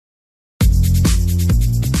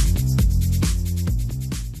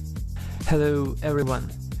Hello everyone,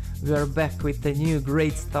 we are back with the new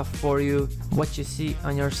great stuff for you. What you see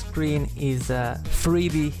on your screen is a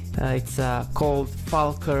freebie. It's called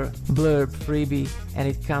Falkor Blurb freebie, and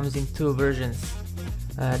it comes in two versions.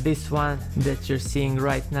 This one that you're seeing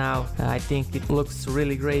right now, I think it looks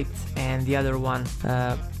really great, and the other one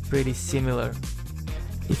pretty similar.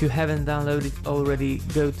 If you haven't downloaded it already,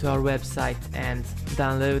 go to our website and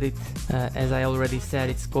download it. As I already said,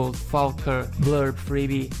 it's called Falkor Blurb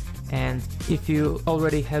freebie. And if you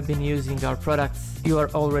already have been using our products, you are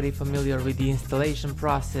already familiar with the installation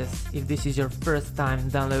process. If this is your first time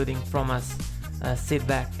downloading from us, sit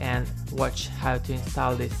back and watch how to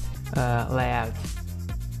install this layout.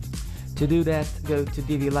 To do that, go to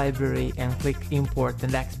Divi Library and click Import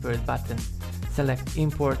and Export button. Select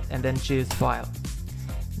Import and then choose File.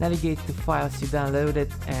 Navigate to files you downloaded,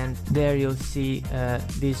 and there you'll see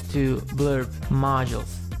these two Blurb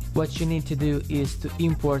modules. What you need to do is to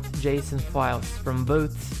import JSON files from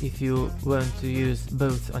both if you want to use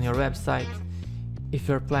both on your website. If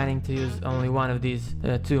you're planning to use only one of these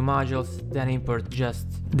two modules, then import just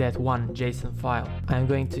that one JSON file. I'm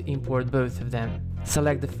going to import both of them.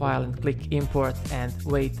 Select the file and click Import and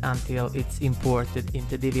wait until it's imported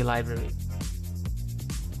into Divi Library.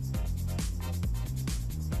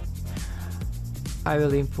 I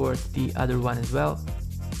will import the other one as well.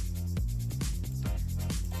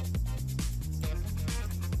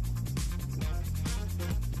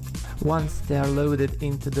 Once they are loaded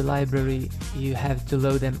into the library, you have to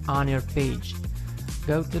load them on your page.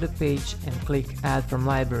 Go to the page and click Add from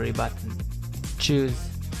Library button. Choose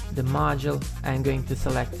the module. I'm going to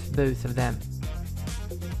select both of them.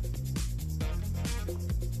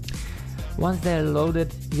 Once they are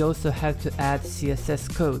loaded, you also have to add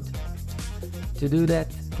CSS code. To do that,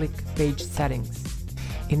 click Page Settings.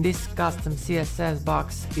 In this custom CSS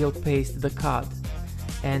box, you'll paste the code,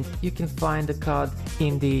 and you can find the code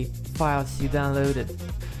in the files you downloaded.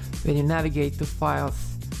 When you navigate to files,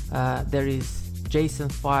 there is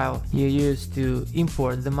JSON file you use to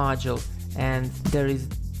import the module, and there is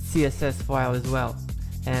CSS file as well.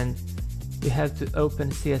 And you have to open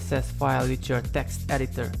CSS file with your text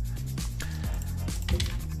editor.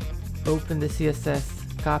 Open the CSS,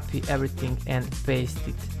 copy everything and paste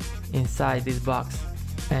it inside this box.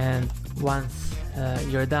 And once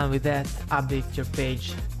you're done with that, update your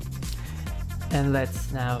page. And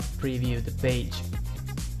let's now preview the page.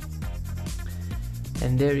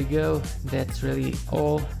 And there you go, that's really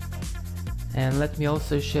all. And let me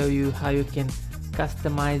also show you how you can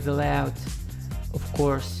customize the layout. Of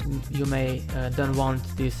course, you may don't want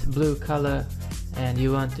this blue color and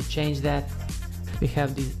you want to change that. We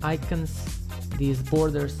have these icons, these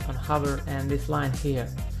borders on hover, and this line here.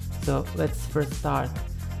 So let's first start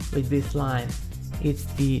with this line. It's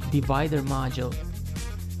the divider module.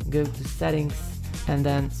 Go to Settings and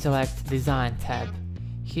then select Design tab.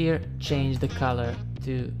 Here, change the color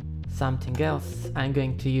to something else. I'm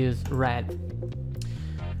going to use red.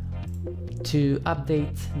 To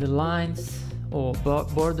update the lines or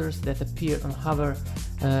borders that appear on hover,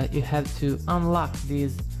 you have to unlock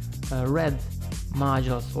these red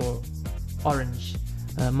modules or orange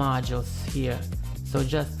modules here. So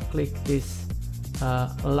just click this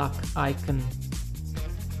lock icon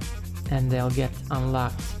and they'll get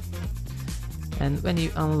unlocked. And when you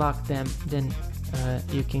unlock them, then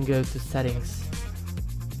you can go to settings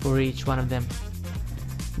for each one of them.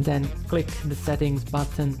 Then click the settings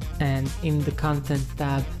button, and in the content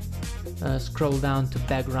tab, scroll down to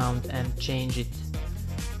background and change it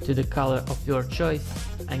to the color of your choice.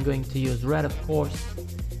 I'm going to use red, of course.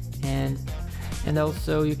 And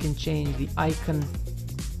also you can change the icon.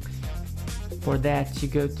 For that, you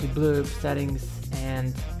go to Blurb settings,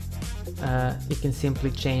 and you can simply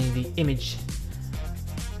change the image.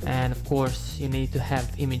 And of course, you need to have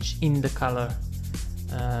image in the color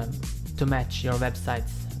to match your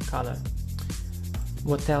website's color.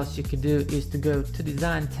 What else you could do is to go to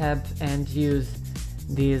Design tab and use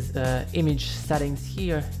these image settings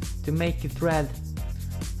here to make it red.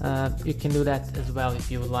 You can do that as well if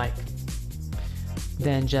you would like.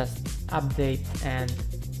 Then just update, and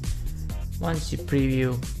once you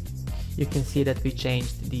preview, you can see that we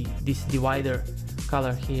changed this divider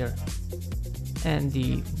color here and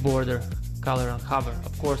the border color on hover.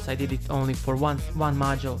 Of course, I did it only for one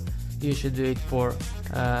module. You should do it for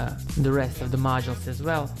the rest of the modules as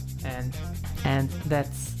well. And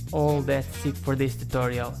that's all. That's it for this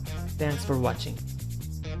tutorial. Thanks for watching.